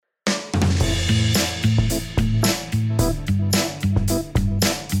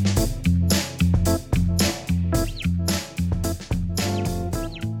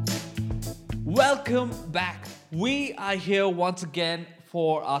welcome back. We are here once again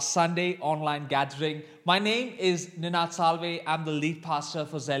for our Sunday online gathering. My name is Ninad Salve. I'm the lead pastor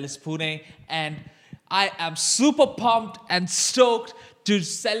for Zealous Pune, and I am super pumped and stoked to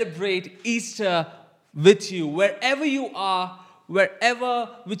celebrate Easter with you. Wherever you are,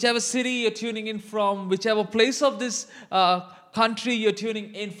 whichever city you're tuning in from, whichever place of this country you're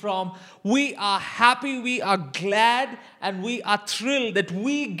tuning in from, we are happy, we are glad, and we are thrilled that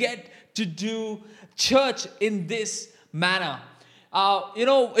we get to do church in this manner.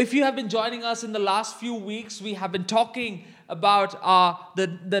 If you have been joining us in the last few weeks, we have been talking about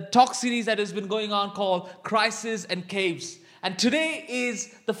the talk series that has been going on called Crisis and Caves. And today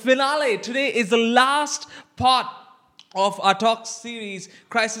is the finale. Today is the last part of our talk series,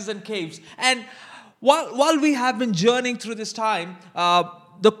 Crisis and Caves. And while we have been journeying through this time,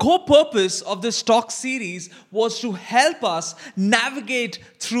 the core purpose of this talk series was to help us navigate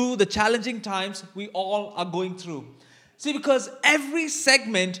through the challenging times we all are going through. See, because every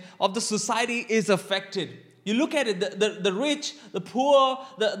segment of the society is affected. You look at it, the rich, the poor,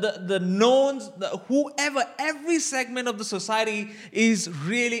 the knowns, whoever, every segment of the society is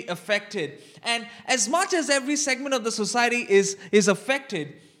really affected. And as much as every segment of the society is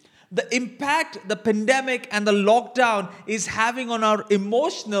affected, the impact the pandemic and the lockdown is having on our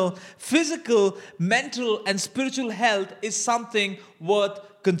emotional, physical, mental, and spiritual health is something worth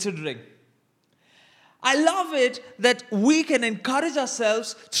considering. I love it that we can encourage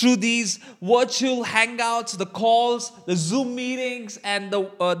ourselves through these virtual hangouts, the calls, the Zoom meetings, and the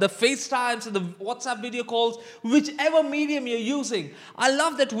FaceTimes and the WhatsApp video calls, whichever medium you're using. I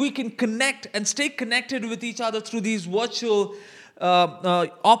love that we can connect and stay connected with each other through these virtual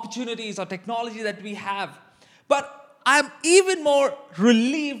opportunities or technology that we have. But I'm even more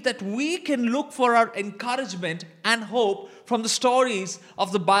relieved that we can look for our encouragement and hope from the stories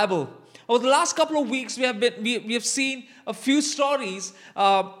of the Bible. Over the last couple of weeks, we have seen a few stories,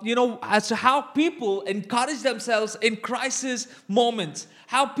 as to how people encourage themselves in crisis moments.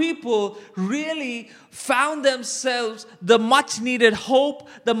 How people really found themselves the much needed hope,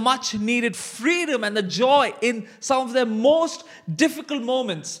 the much needed freedom, and the joy in some of their most difficult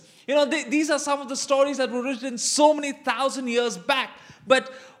moments. These are some of the stories that were written so many thousand years back. But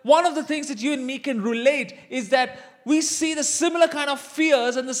one of the things that you and me can relate is that we see the similar kind of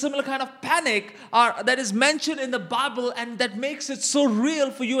fears and the similar kind of panic that is mentioned in the Bible, and that makes it so real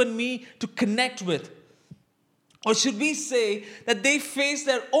for you and me to connect with. Or should we say that they faced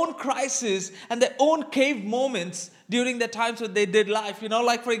their own crisis and their own cave moments during the times when they did life?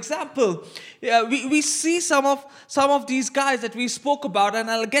 Like for example, we see some of these guys that we spoke about, and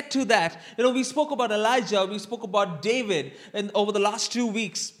I'll get to that. We spoke about Elijah, we spoke about David, and over the last 2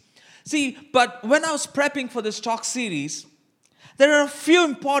 weeks. See, but when I was prepping for this talk series, there are a few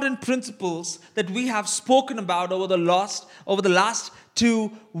important principles that we have spoken about over the last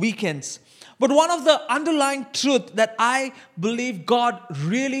 2 weekends. But one of the underlying truth that I believe God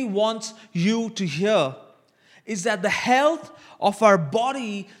really wants you to hear is that the health of our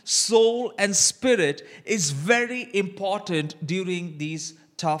body, soul, and spirit is very important during these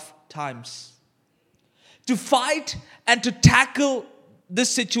tough times. To fight and to tackle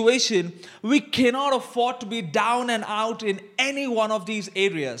this situation, we cannot afford to be down and out in any one of these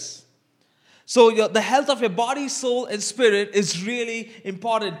areas. So the health of your body, soul, and spirit is really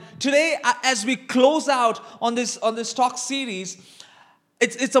important. Today, as we close out on this talk series,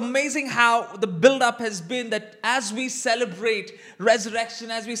 it's amazing how the build-up has been that as we celebrate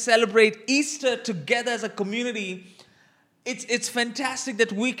resurrection, as we celebrate Easter together as a community, it's fantastic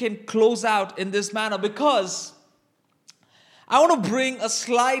that we can close out in this manner, because I want to bring a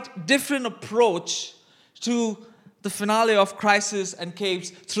slight different approach to the finale of Crisis and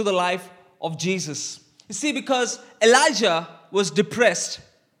Caves through the life of Jesus. You see, because Elijah was depressed,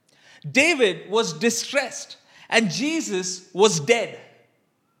 David was distressed, and Jesus was dead.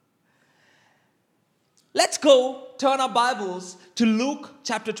 Let's go turn our Bibles to Luke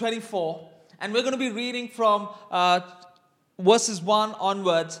chapter 24, and we're going to be reading from verses 1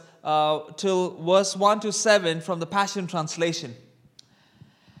 onwards till verse 1 to 7 from the Passion Translation.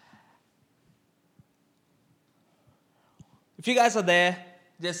 If you guys are there,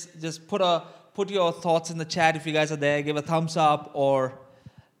 just put your thoughts in the chat. If you guys are there, give a thumbs up or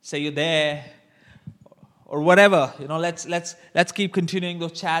say you're there or whatever. Let's keep continuing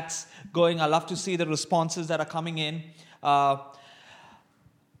those chats going. I love to see the responses that are coming in.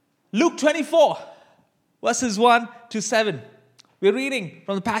 Luke 24, verses 1 to 7. We're reading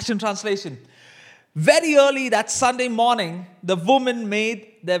from the Passion Translation. Very early that Sunday morning, the women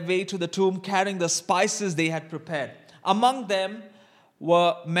made their way to the tomb carrying the spices they had prepared. Among them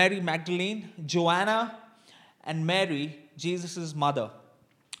were Mary Magdalene, Joanna, and Mary, Jesus' mother.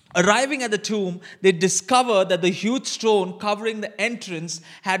 Arriving at the tomb, they discovered that the huge stone covering the entrance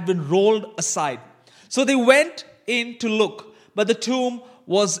had been rolled aside. So they went in to look, but the tomb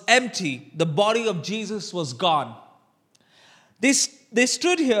was empty. The body of Jesus was gone. They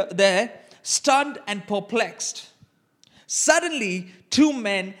stood there, stunned and perplexed. Suddenly, two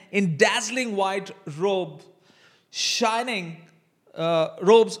men in dazzling white robes, shining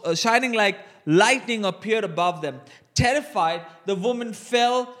like lightning, appeared above them. Terrified, the women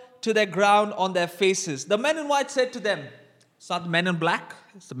fell to the ground on their faces. The men in white said to them, it's not the men in black,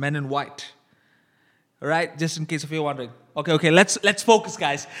 it's the men in white. All right, just in case if you're wondering. Okay, let's focus,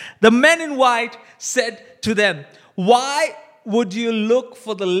 guys. The men in white said to them, why would you look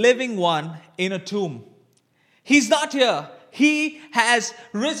for the living one in a tomb? He's not here. He has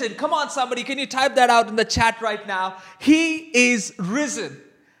risen. Come on, somebody, can you type that out in the chat right now? He is risen.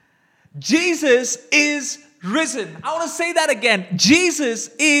 Jesus is risen. I want to say that again. Jesus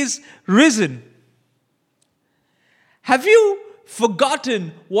is risen. Have you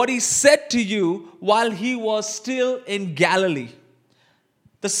forgotten what he said to you while he was still in Galilee?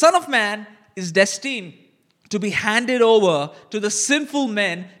 The Son of Man is destined to be handed over to the sinful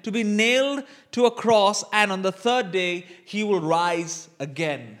men, to be nailed to a cross, and on the third day he will rise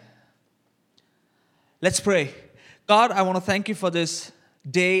again. Let's pray. God, I want to thank you for this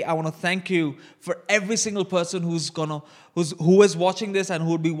day. I want to thank you for every single person who is watching this and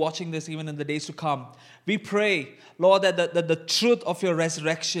who will be watching this even in the days to come. We pray, Lord, that the truth of your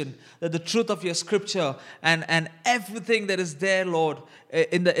resurrection, that the truth of your scripture and everything that is there, Lord,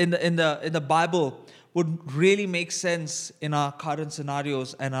 in the Bible would really make sense in our current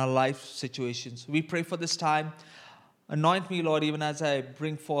scenarios and our life situations. We pray for this time. Anoint me, Lord, even as I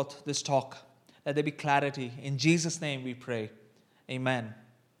bring forth this talk. Let there be clarity. In Jesus' name we pray. Amen.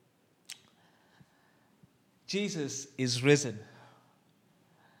 Jesus is risen.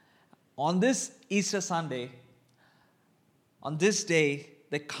 On this Easter Sunday, on this day,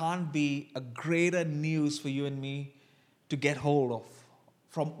 there can't be a greater news for you and me to get hold of.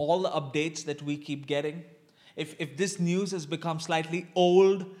 From all the updates that we keep getting, if this news has become slightly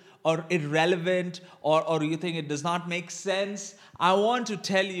old or irrelevant or you think it does not make sense, I want to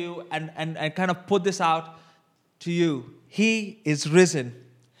tell you and kind of put this out to you. He is risen.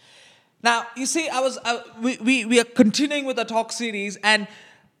 Now, you see, we are continuing with the talk series, and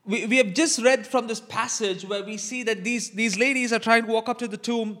we have just read from this passage where we see that these ladies are trying to walk up to the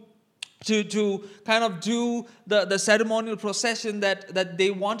tomb to kind of do the ceremonial procession that they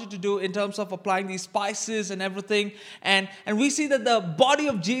wanted to do in terms of applying these spices and everything. And we see that the body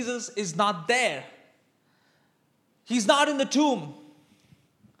of Jesus is not there. He's not in the tomb.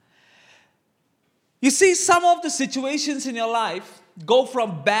 You see, some of the situations in your life go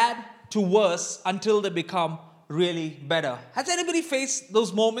from bad to worse until they become really better. Has anybody faced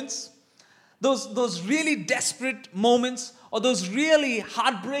those moments? Those really desperate moments, or those really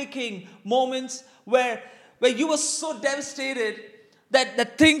heartbreaking moments where you were so devastated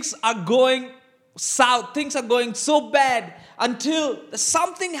that things are going south, things are going so bad until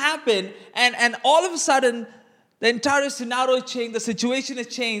something happened and all of a sudden the entire scenario changed, the situation has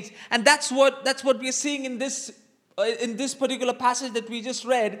changed. And that's what we are seeing in this particular passage that we just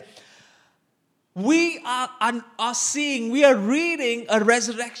read. We are reading a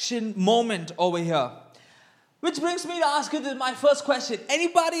resurrection moment over here. Which brings me to ask you my first question.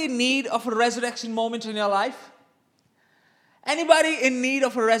 Anybody in need of a resurrection moment in your life? Anybody in need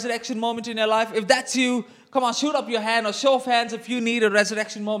of a resurrection moment in your life? If that's you, come on, shoot up your hand or show of hands if you need a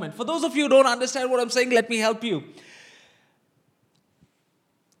resurrection moment. For those of you who don't understand what I'm saying, let me help you.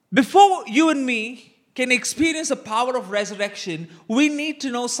 Before you and me can experience the power of resurrection, we need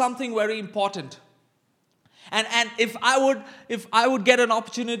to know something very important. And if I would get an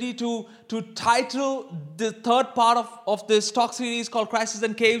opportunity to title the third part of this talk series called Crisis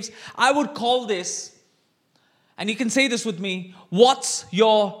and Caves, I would call this, and you can say this with me, what's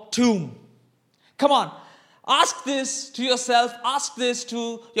your tomb? Come on, ask this to yourself, ask this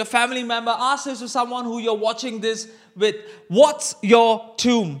to your family member, ask this to someone who you're watching this with. What's your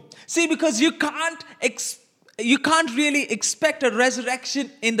tomb? See, because you can't really expect a resurrection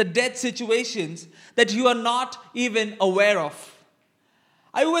in the dead situations that you are not even aware of.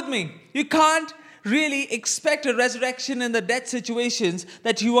 Are you with me? You can't really expect a resurrection in the dead situations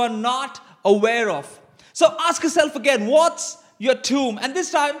that you are not aware of. So ask yourself again, what's your tomb? And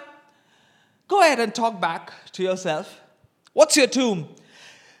this time, go ahead and talk back to yourself. What's your tomb?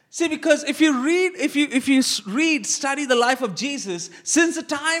 See, because if you study the life of Jesus, since the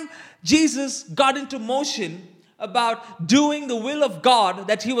time Jesus got into motion, about doing the will of God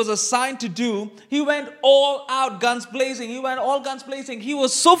that he was assigned to do, he went all out guns blazing. He went all guns blazing. He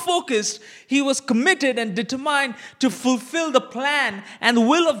was so focused, he was committed and determined to fulfill the plan and the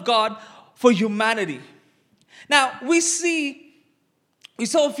will of God for humanity. Now, we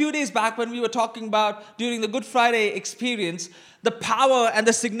saw a few days back when we were talking about during the Good Friday experience, the power and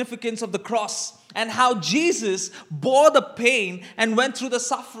the significance of the cross and how Jesus bore the pain and went through the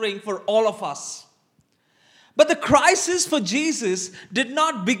suffering for all of us. But the crisis for Jesus did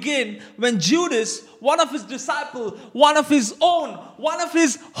not begin when Judas, one of his disciples, one of his own, one of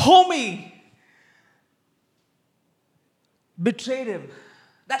his homie, betrayed him.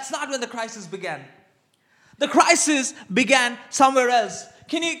 That's not when the crisis began. The crisis began somewhere else.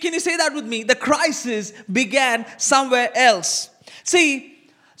 Can you say that with me? The crisis began somewhere else. See,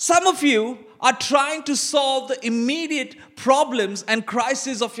 some of you are trying to solve the immediate problems and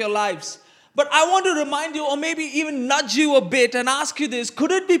crises of your lives. But I want to remind you, or maybe even nudge you a bit and ask you this.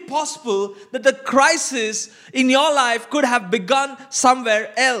 Could it be possible that the crisis in your life could have begun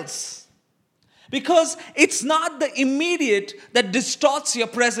somewhere else? Because it's not the immediate that distorts your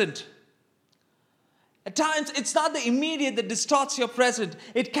present. At times, it's not the immediate that distorts your present.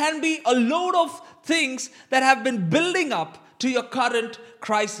 It can be a load of things that have been building up to your current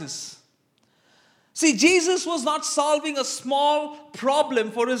crisis. See, Jesus was not solving a small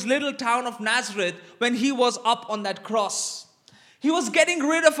problem for his little town of Nazareth when he was up on that cross. He was getting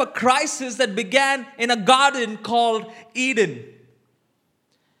rid of a crisis that began in a garden called Eden.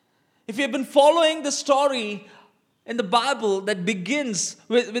 If you've been following the story in the Bible that begins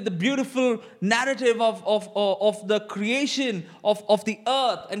with the beautiful narrative of the creation of the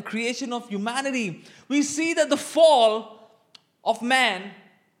earth and creation of humanity, we see that the fall of man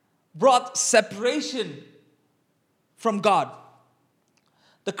brought separation from God,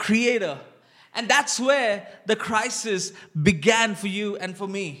 the Creator. And that's where the crisis began for you and for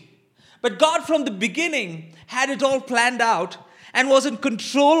me. But God from the beginning had it all planned out and was in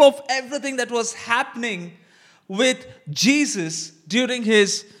control of everything that was happening with Jesus during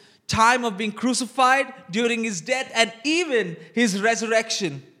his time of being crucified, during his death, and even his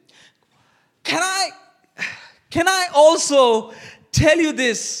resurrection. Can I also tell you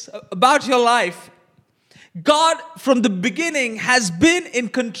this about your life? God from the beginning has been in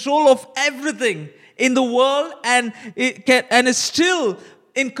control of everything in the world and is still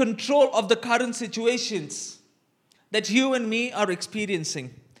in control of the current situations that you and me are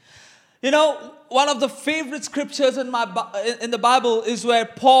experiencing. You know, one of the favorite scriptures in the Bible is where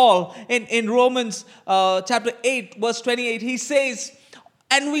Paul in Romans chapter 8 verse 28, he says,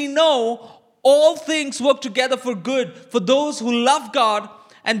 "And we know all things work together for good for those who love God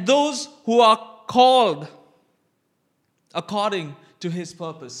and those who are called according to his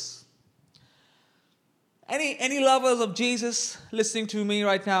purpose." Any lovers of Jesus listening to me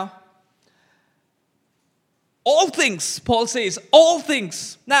right now? All things, Paul says, all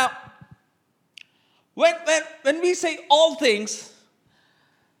things. Now, when we say all things,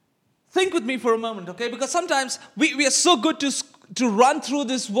 think with me for a moment, okay? Because sometimes we are so good to run through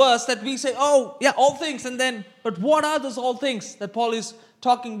this verse that we say, oh, yeah, all things. And then, but what are those all things that Paul is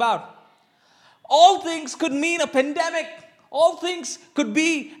talking about? All things could mean a pandemic. All things could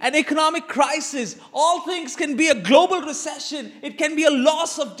be an economic crisis. All things can be a global recession. It can be a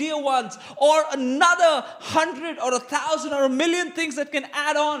loss of dear ones, or another 100 or 1,000 or 1,000,000 things that can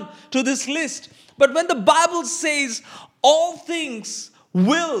add on to this list. But when the Bible says all things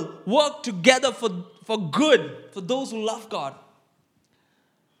will work together for good, for those who love God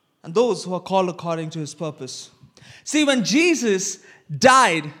and those who are called according to his purpose. See, when Jesus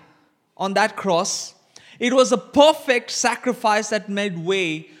died on that cross, it was a perfect sacrifice that made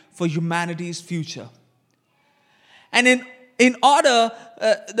way for humanity's future. And in order,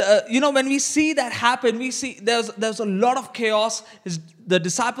 when we see that happen, we see there's a lot of chaos. The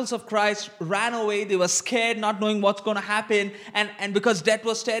disciples of Christ ran away. They were scared, not knowing what's going to happen, and because death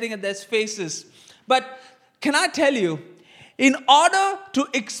was staring at their faces. But can I tell you, in order to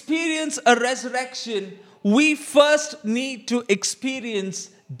experience a resurrection, we first need to experience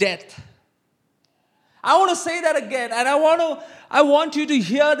death. I want to say that again, and I want you to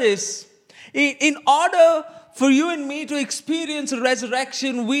hear this. In order for you and me to experience a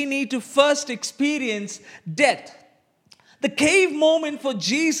resurrection, we need to first experience death. The cave moment for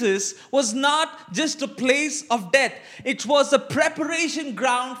Jesus was not just a place of death. It was a preparation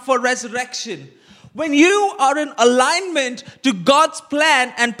ground for resurrection. When you are in alignment to God's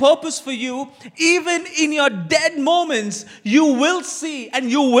plan and purpose for you, even in your dead moments, you will see and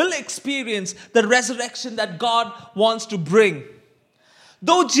you will experience the resurrection that God wants to bring.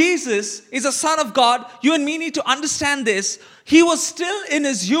 Though Jesus is a son of God, you and me need to understand this. He was still in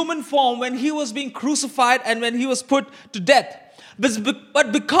his human form when he was being crucified and when he was put to death.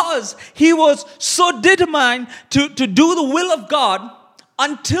 But because he was so determined to do the will of God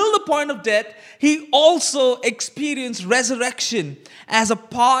until the point of death, he also experienced resurrection as a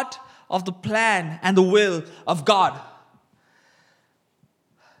part of the plan and the will of God.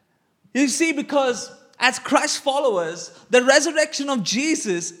 You see, because as Christ followers, the resurrection of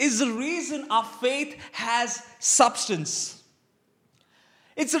Jesus is the reason our faith has substance.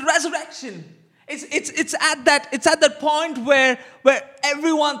 It's a resurrection. It's at that point where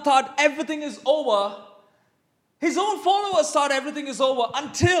everyone thought everything is over. His own followers thought everything is over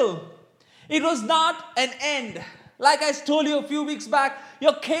until it was not an end. Like I told you a few weeks back,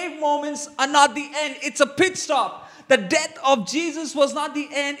 your cave moments are not the end. It's a pit stop. The death of Jesus was not the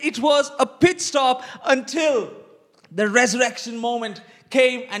end. It was a pit stop until the resurrection moment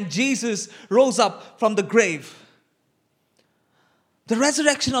came and Jesus rose up from the grave. The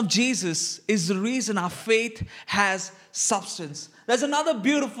resurrection of Jesus is the reason our faith has substance. There's another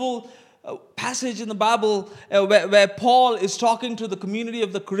beautiful passage in the Bible where Paul is talking to the community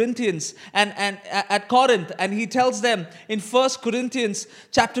of the Corinthians and at Corinth, and he tells them in 1 Corinthians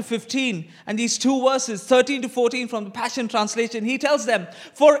chapter 15, and these two verses 13 to 14 from the Passion Translation, he tells them,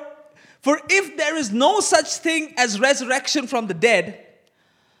 for if there is no such thing as resurrection from the dead,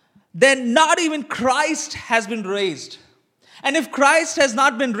 then not even Christ has been raised. And if Christ has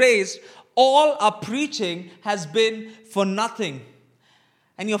not been raised, all our preaching has been for nothing,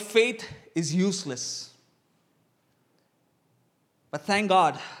 and your faith is useless. But thank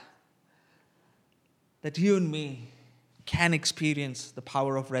God that you and me can experience the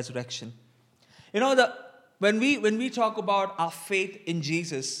power of resurrection. You know, when we talk about our faith in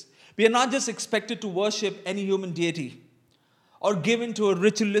Jesus, we are not just expected to worship any human deity or give into a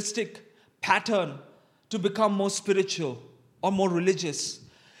ritualistic pattern to become more spiritual or more religious.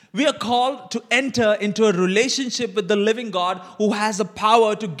 We are called to enter into a relationship with the living God who has the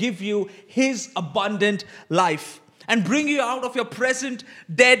power to give you His abundant life and bring you out of your present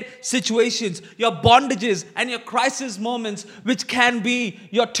dead situations, your bondages and your crisis moments, which can be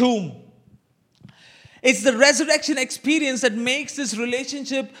your tomb. It's the resurrection experience that makes this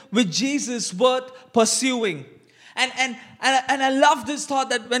relationship with Jesus worth pursuing. And I love this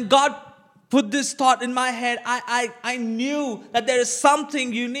thought that when God put this thought in my head, I knew that there is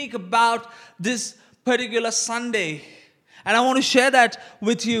something unique about this particular Sunday. And I want to share that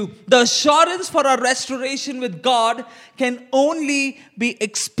with you. The assurance for our restoration with God can only be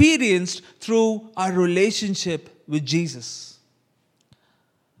experienced through our relationship with Jesus.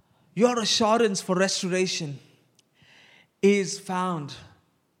 Your assurance for restoration is found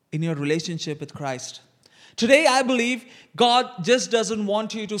in your relationship with Christ. Today, I believe God just doesn't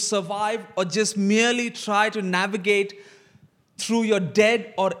want you to survive or just merely try to navigate through your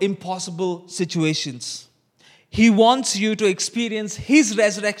dead or impossible situations. He wants you to experience His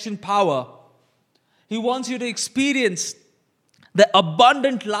resurrection power. He wants you to experience the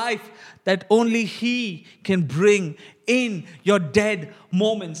abundant life that only He can bring in your dead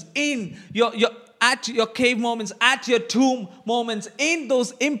moments, in at your cave moments, at your tomb moments, in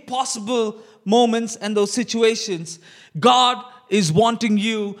those impossible moments and those situations. God is wanting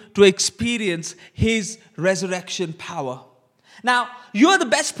you to experience His resurrection power. Now, you are the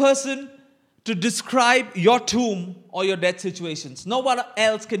best person to describe your tomb or your death situations. No one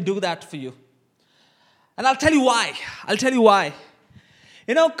else can do that for you. And I'll tell you why.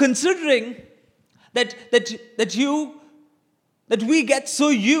 You know, considering that we get so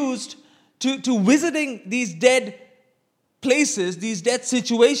used to visiting these dead places, these dead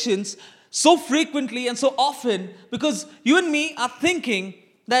situations so frequently and so often, because you and me are thinking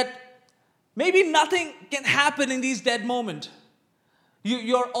that maybe nothing can happen in these dead moments.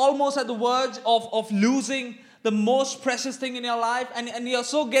 You're almost at the verge of losing the most precious thing in your life, and you're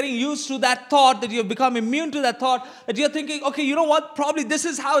so getting used to that thought that you've become immune to that thought that you're thinking, okay, you know what, probably this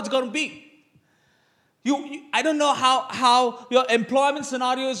is how it's going to be. I don't know how your employment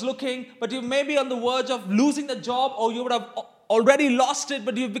scenario is looking, but you may be on the verge of losing the job, or you would have already lost it,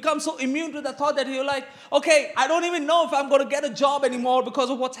 but you've become so immune to the thought that you're like, okay, I don't even know if I'm going to get a job anymore because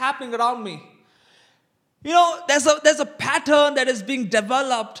of what's happening around me. You know, there's a pattern that is being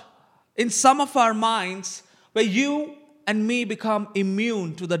developed in some of our minds where you and me become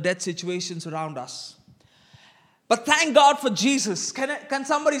immune to the dead situations around us. But thank God for Jesus. Can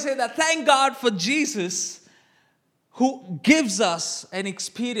somebody say that? Thank God for Jesus, who gives us an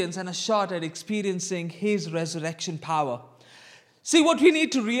experience and a shot at experiencing His resurrection power. See, what we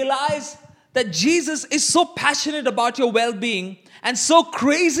need to realize, that Jesus is so passionate about your well-being and so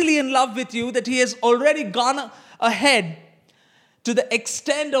crazily in love with you that he has already gone ahead to the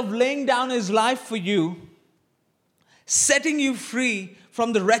extent of laying down his life for you, setting you free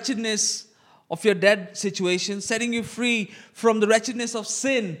from the wretchedness of your dead situation, setting you free from the wretchedness of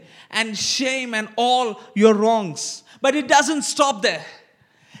sin and shame and all your wrongs. But it doesn't stop there.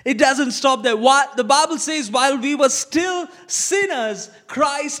 It doesn't stop there. What the Bible says, while we were still sinners,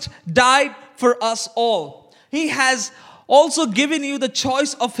 Christ died for us all. He has also given you the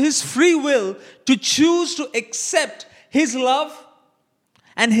choice of his free will to choose to accept his love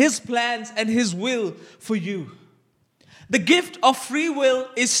and his plans and his will for you. The gift of free will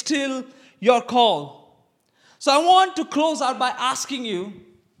is still your call. So I want to close out by asking you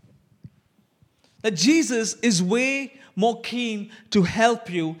that Jesus is way more keen to help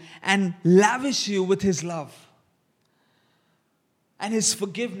you and lavish you with his love and his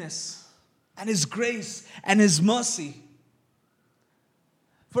forgiveness and his grace and his mercy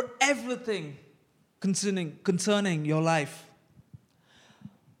for everything concerning your life.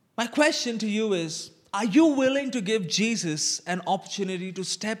 My question to you is, are you willing to give Jesus an opportunity to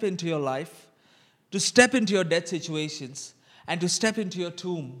step into your life, to step into your dead situations, and to step into your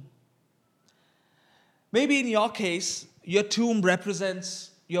tomb? Maybe in your case, your tomb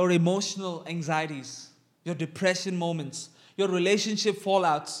represents your emotional anxieties, your depression moments, your relationship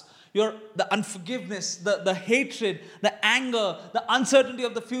fallouts, the unforgiveness, the hatred, the anger, the uncertainty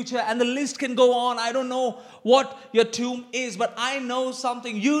of the future, and the list can go on. I don't know what your tomb is, but I know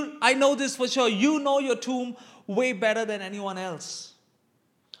something. I know this for sure. You know your tomb way better than anyone else.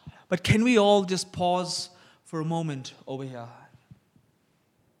 But can we all just pause for a moment over here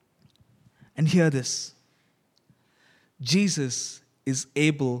and hear this? Jesus is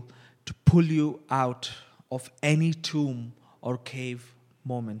able to pull you out of any tomb or cave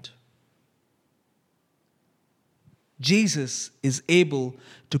moment. Jesus is able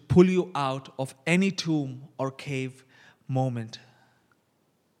to pull you out of any tomb or cave moment.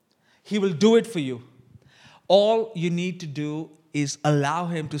 He will do it for you. All you need to do is allow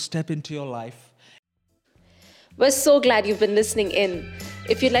him to step into your life. We're so glad you've been listening in.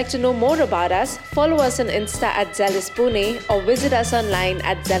 If you'd like to know more about us, follow us on Insta at Zealous Pune or visit us online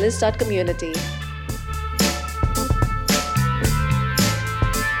at zealous.community.